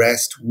find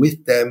rest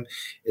with them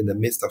in the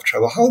midst of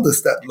travel? How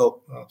does that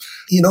look?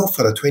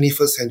 For the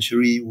 21st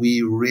century,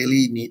 we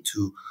really need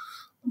to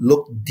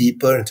look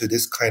deeper into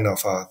this kind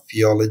of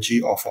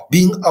theology of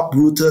being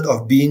uprooted,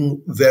 of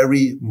being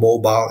very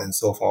mobile and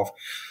so forth.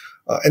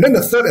 And then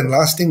the third and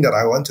last thing that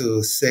I want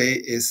to say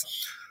is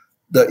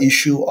the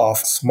issue of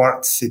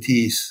smart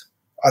cities.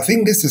 I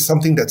think this is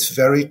something that's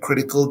very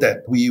critical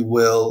that we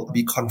will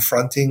be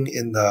confronting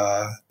in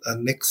the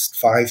next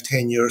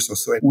 5-10 years or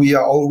so. We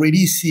are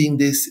already seeing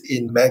this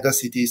in mega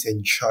cities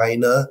in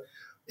China,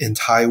 in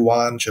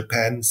Taiwan,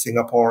 Japan,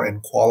 Singapore,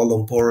 and Kuala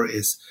Lumpur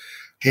is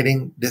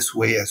heading this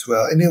way as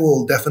well. And it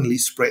will definitely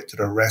spread to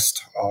the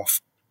rest of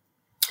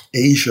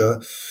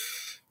Asia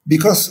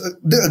because,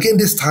 again,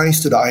 this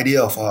ties to the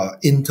idea of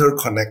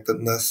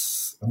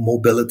interconnectedness,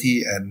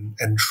 mobility,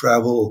 and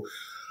travel.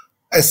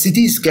 As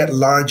cities get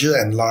larger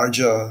and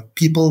larger,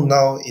 people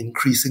now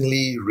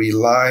increasingly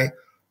rely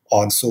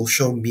on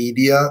social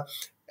media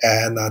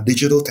and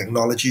digital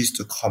technologies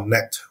to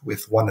connect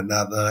with one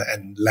another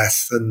and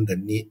lessen the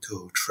need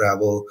to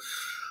travel.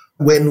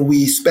 When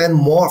we spend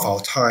more of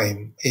our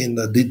time in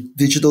the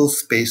digital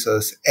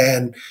spaces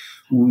and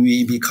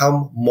we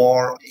become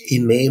more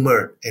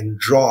enamored and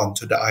drawn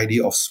to the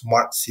idea of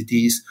smart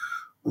cities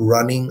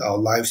running our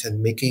lives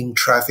and making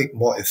traffic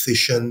more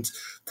efficient,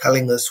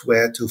 telling us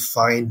where to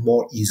find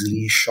more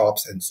easily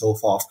shops and so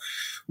forth,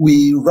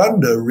 we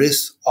run the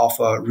risk of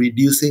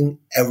reducing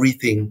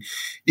everything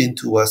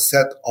into a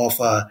set of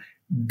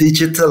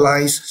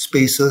digitalized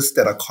spaces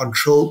that are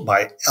controlled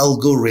by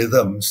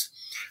algorithms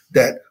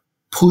that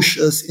push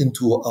us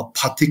into a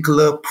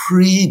particular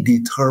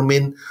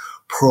predetermined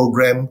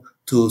program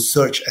to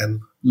search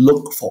and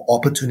look for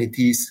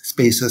opportunities,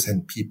 spaces,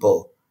 and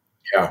people.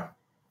 Yeah.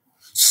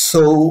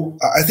 So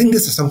I think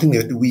this is something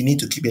that we need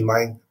to keep in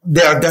mind.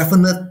 There are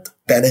definite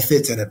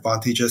benefits and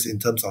advantages in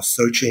terms of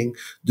searching,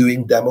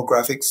 doing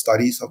demographic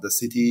studies of the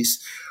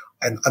cities,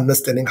 and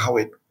understanding how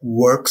it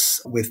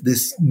works with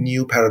this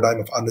new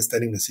paradigm of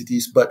understanding the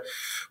cities. But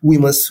we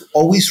must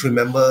always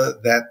remember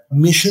that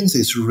missions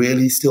is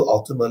really still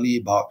ultimately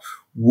about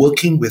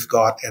working with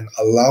God and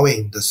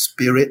allowing the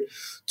Spirit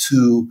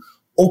to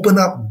open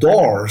up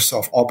doors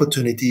of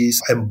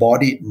opportunities,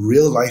 embodied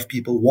real-life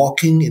people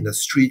walking in the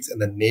streets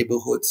and the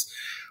neighborhoods.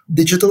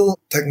 Digital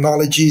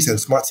technologies and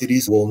smart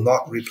cities will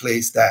not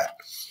replace that.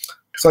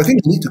 So I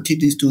think we need to keep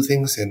these two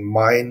things in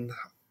mind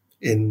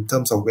in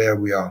terms of where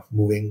we are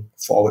moving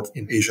forward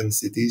in Asian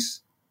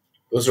cities.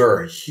 Those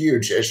are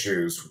huge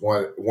issues,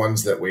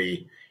 ones that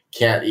we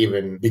can't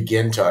even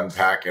begin to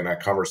unpack in a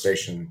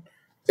conversation.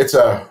 It's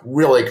a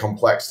really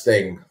complex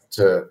thing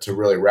to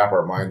really wrap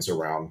our minds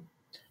around.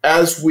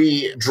 As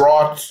we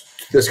draw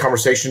this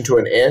conversation to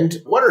an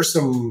end, what are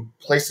some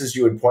places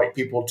you would point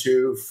people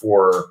to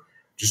for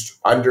just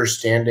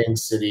understanding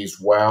cities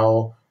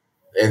well?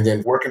 And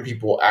then where can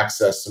people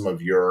access some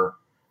of your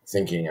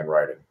thinking and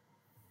writing?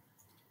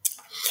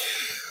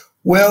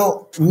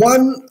 Well,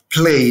 one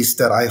place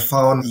that I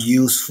found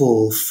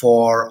useful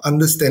for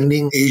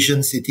understanding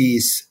Asian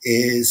cities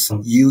is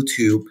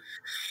YouTube.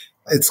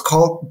 It's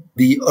called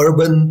the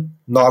Urban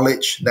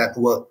Knowledge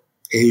Network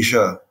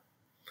Asia.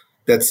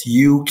 That's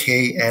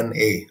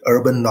UKNA,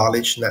 Urban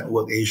Knowledge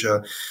Network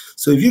Asia.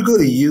 So if you go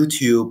to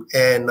YouTube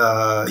and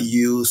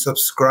you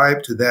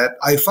subscribe to that,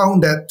 I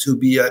found that to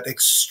be an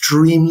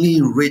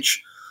extremely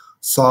rich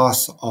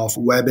source of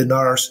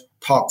webinars,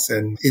 talks,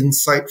 and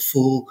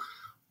insightful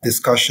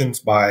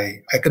discussions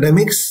by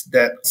academics,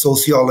 that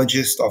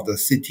sociologists of the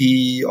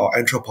city or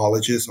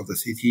anthropologists of the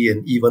city,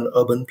 and even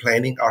urban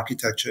planning,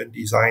 architecture, and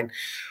design.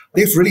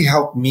 They've really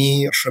helped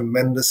me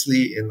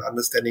tremendously in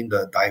understanding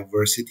the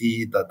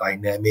diversity, the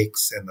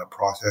dynamics, and the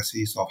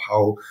processes of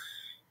how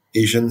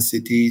Asian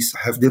cities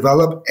have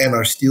developed and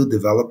are still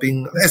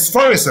developing. As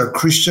far as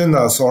Christian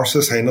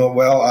sources, I know,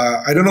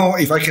 I don't know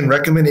if I can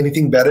recommend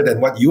anything better than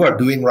what you are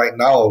doing right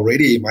now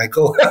already,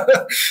 Michael.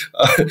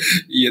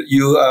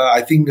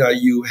 I think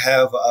you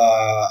have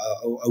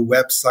a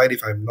website,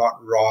 if I'm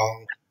not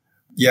wrong.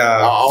 Yeah.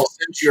 I'll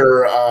send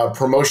your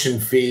promotion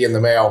fee in the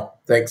mail.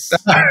 Thanks.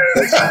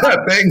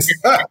 Thanks.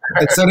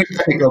 It's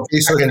okay,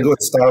 so I can go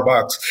to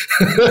Starbucks.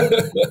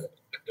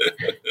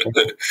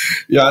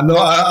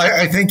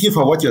 I thank you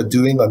for what you're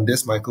doing on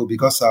this, Michael,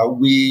 because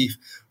we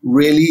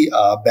really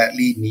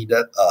badly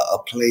needed a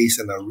place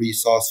and a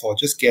resource for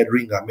just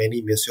gathering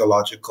many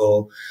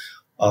missiological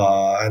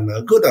and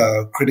good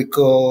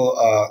critical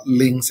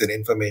links and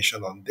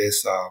information on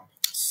this.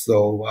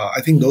 So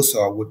I think those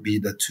would be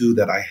the two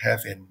that I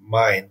have in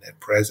mind at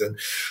present.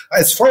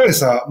 As far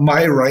as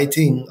my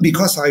writing,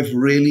 because I've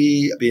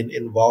really been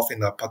involved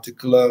in a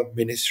particular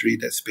ministry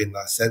that's been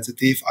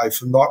sensitive,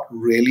 I've not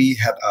really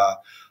had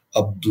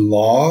a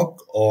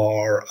blog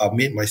or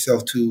made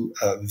myself too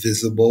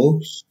visible.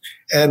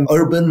 And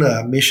urban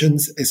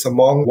missions is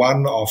among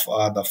one of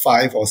the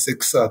 5 or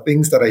 6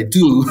 things that I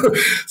do.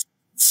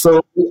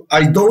 So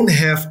I don't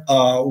have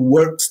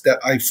works that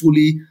I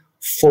fully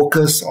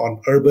focus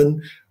on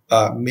urban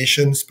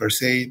missions per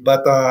se,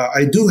 but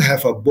I do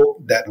have a book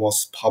that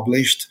was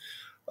published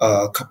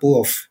a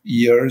couple of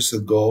years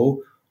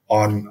ago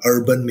on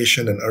urban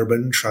mission and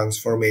urban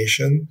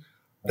transformation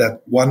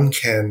that one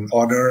can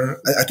order.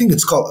 I think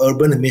it's called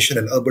Urban Mission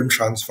and Urban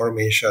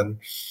Transformation.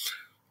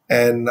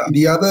 And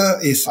the other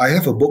is I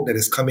have a book that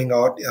is coming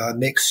out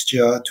next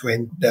year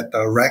that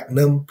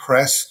Ragnum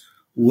Press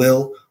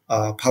will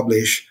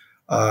publish.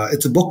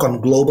 It's a book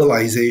on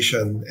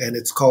globalization, and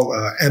it's called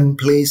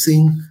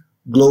Emplacing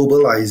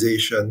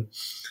Globalization,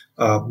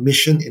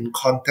 Mission in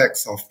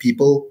Context of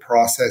People,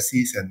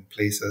 Processes, and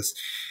Places.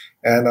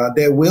 And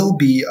there will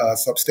be a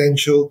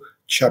substantial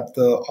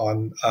chapter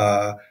on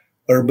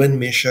urban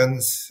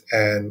missions,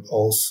 and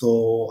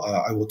also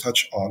I will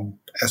touch on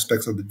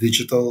aspects of the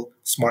digital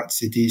smart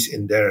cities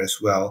in there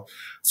as well.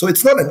 So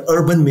it's not an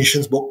urban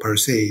missions book per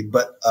se,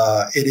 but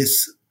it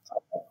is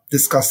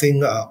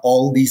discussing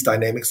all these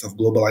dynamics of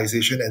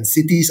globalization, and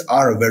cities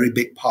are a very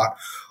big part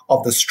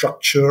of the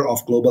structure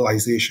of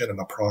globalization and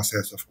the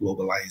process of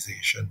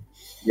globalization.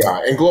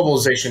 Yeah, and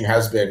globalization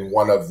has been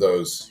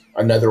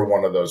another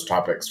one of those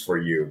topics for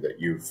you that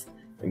you've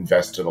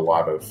invested a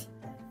lot of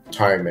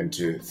time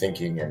into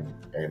thinking and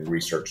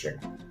researching.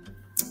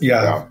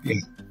 Yeah,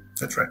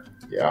 that's right.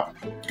 Yeah,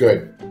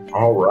 good.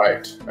 All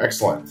right,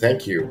 excellent.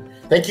 Thank you.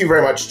 Thank you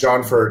very much,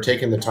 John, for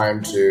taking the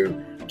time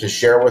to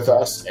share with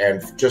us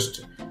and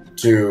just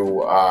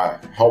to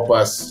help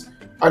us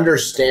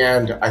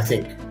understand, I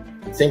think,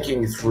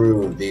 thinking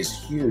through these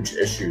huge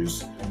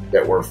issues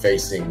that we're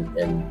facing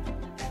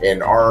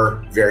in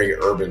our very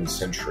urban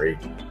century,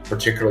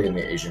 particularly in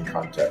the Asian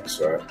context.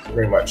 So I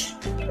very much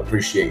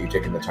appreciate you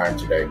taking the time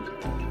today.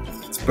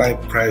 It's my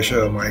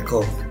pleasure,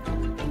 Michael.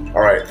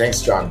 All right.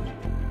 Thanks, John.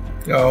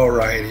 All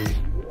righty.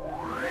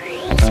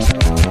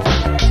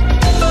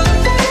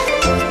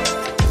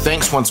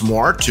 Thanks once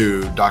more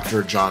to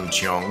Dr. John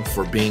Cheong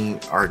for being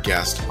our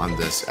guest on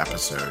this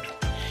episode.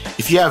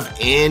 If you have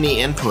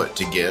any input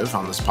to give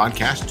on this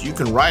podcast, you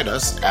can write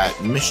us at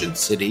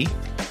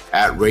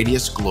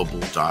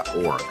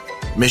missioncity@radiusglobal.org.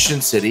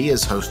 Mission City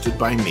is hosted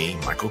by me,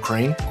 Michael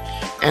Crane,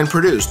 and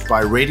produced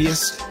by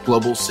Radius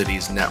Global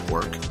Cities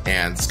Network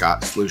and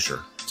Scott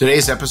Slusher.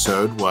 Today's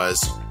episode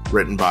was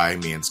written by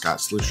me and Scott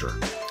Slusher.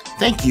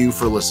 Thank you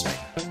for listening.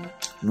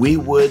 We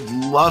would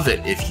love it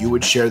if you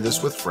would share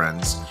this with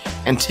friends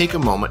and take a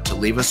moment to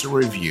leave us a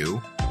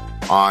review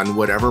on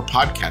whatever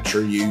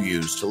podcatcher you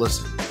use to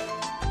listen.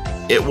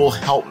 It will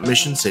help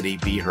Mission City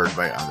be heard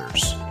by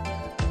others.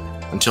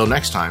 Until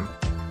next time,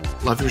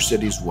 love your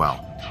cities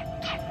well.